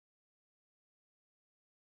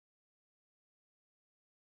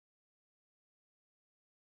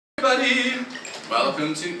Everybody,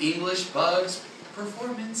 welcome to English Bug's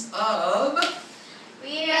performance of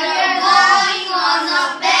We are going on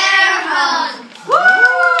a bear hunt.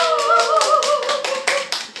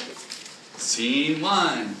 Scene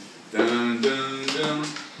 1. Dun dun dun.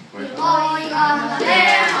 We're going on a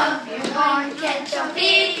bear hunt. We're going to catch a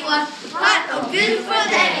big one. What a beautiful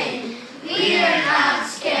day. We're not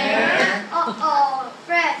scared. Uh-oh,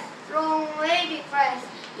 press. Wrong way, big press.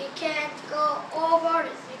 We can't go over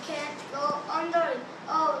it. We can't go under it.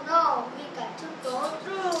 Oh no, we got to go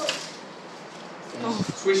through it.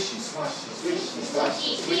 Swishy, slushy, swishy,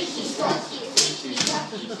 slushy, swishy, slushy, swishy,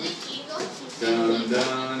 slushy, swishy, slushy. Dun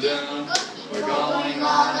dun dun. We're going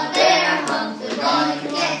on a bear hunt. We're going to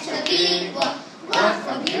catch a big one. What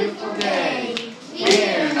a beautiful day.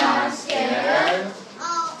 We're not scared.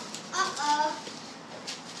 Oh, uh-oh.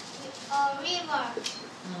 A river.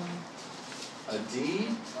 A deep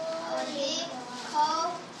A deep,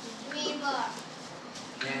 cold river.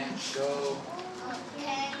 can't go.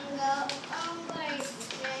 Can go under it.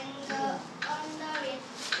 Can go under it.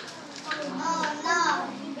 Oh no.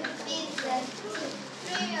 It's a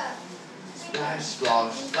river. Splash,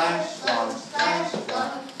 splash, splash, splash, splash,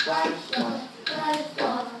 splash, splash, splash, splash,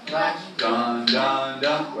 splash, splash. Dun dun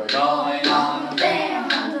dun. We're going on a bear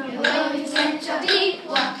hunt. We're going to catch a big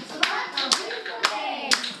one. What a beautiful day.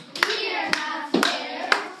 We're not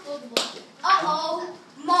scared. Uh-oh,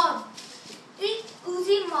 mud. It's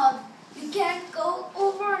oozy mud. You can't go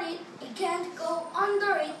over it. You can't go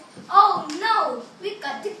under it. Oh no, we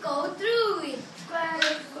got to go through it. Square,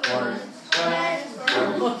 Squirt, square,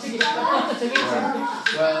 squirt, square,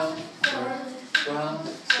 swell, swell, swell,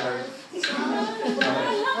 swell.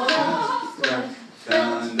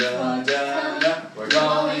 Dun dun dun dun. We're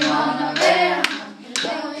going on a bear hunt.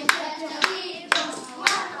 going to catch a big one.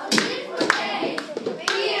 What a beautiful day.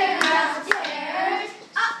 We're not scared.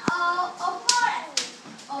 Uh-oh, a forest.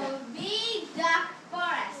 A big dark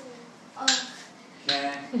forest.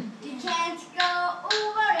 Can't You can't go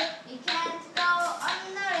over it. You can't go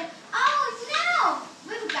under it. Oh no!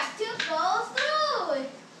 We've got to go through it.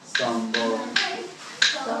 stumble.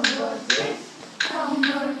 Stumble, trip,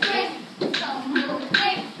 stumble, trip, stumble,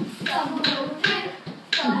 trip, stumble, trip,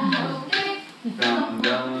 stumble, trip. Dun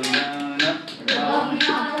dun dun dun. We're going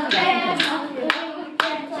On a bear hunt, we're going to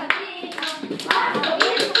catch a big one. What a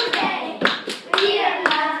beautiful day. We're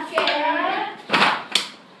not scared.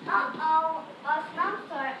 Uh-oh, a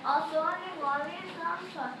snowstorm. Also only one is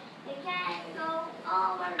snowstorm. We can't go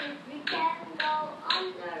over it. We can't go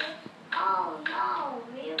under it. Oh no,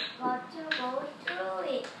 we've got to go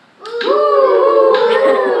through it.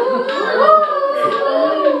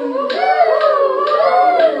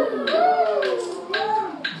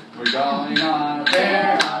 We're going on a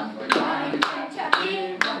bear hunt. We're going to catch a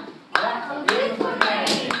big one. What a beautiful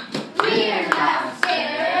day. We're not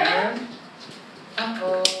scared.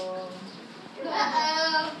 Uh-oh.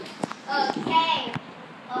 A cave.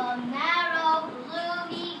 A narrow,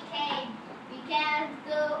 gloomy cave. We can't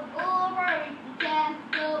go over it. We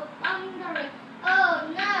can't go under it.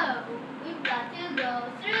 Oh no, we've got to go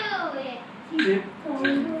through it. Tip,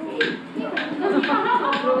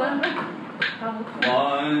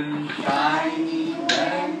 one shiny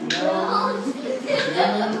red nose, two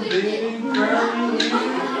big curly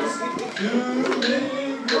ears, two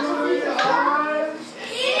big gory eyes.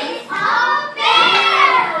 It's a bear!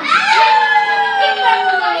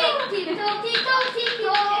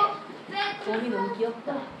 몸이 너무 귀엽다.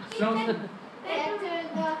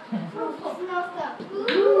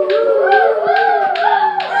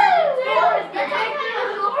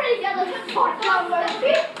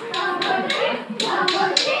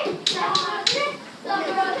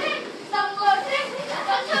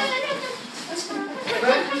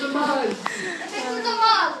 Back to the mud.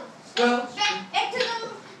 Well, everybody,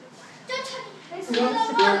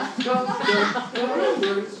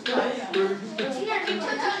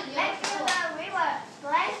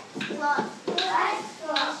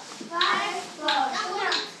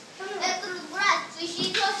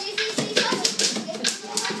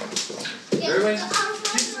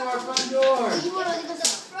 get to our front door.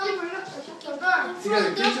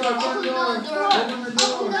 Together, get to our front door. Open the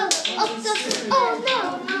door. Oh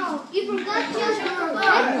no, you forgot your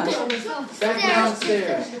Back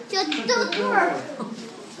downstairs. Just door.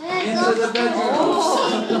 Into the bedroom.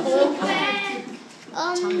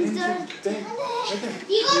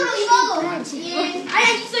 이거로 아니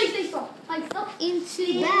있어. Into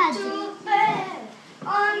bed.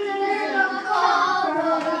 Under the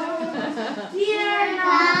cover. We're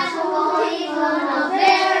not going on a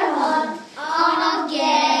bear hunt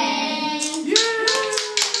again.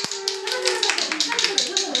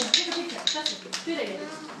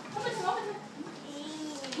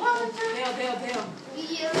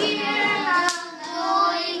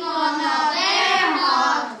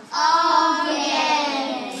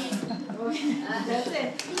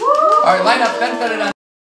 All right, line up. Then put it on.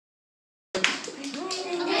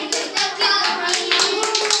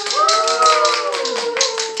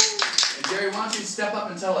 And Jerry, why don't you step up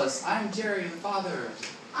and tell us? I'm Jerry, the father.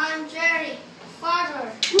 I'm Jerry,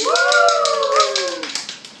 father.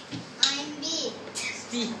 I'm Big.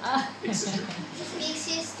 Big sister. Big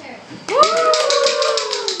sister.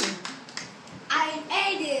 I'm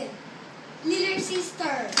Aiden, little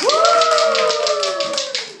sister.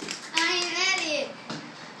 I'm Eric,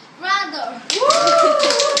 brother.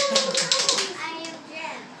 I am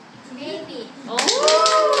Jen, baby.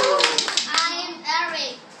 I am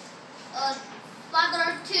Eric, father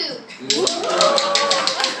too.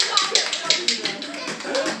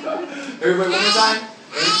 Everybody, one more time.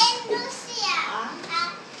 I am Lucia,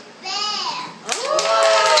 bear.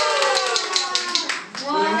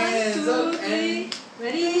 Put your hands up 2, 3, and.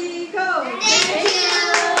 ready, go. Thank you.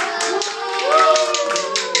 All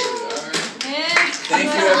right. And Thank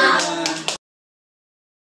you, everyone.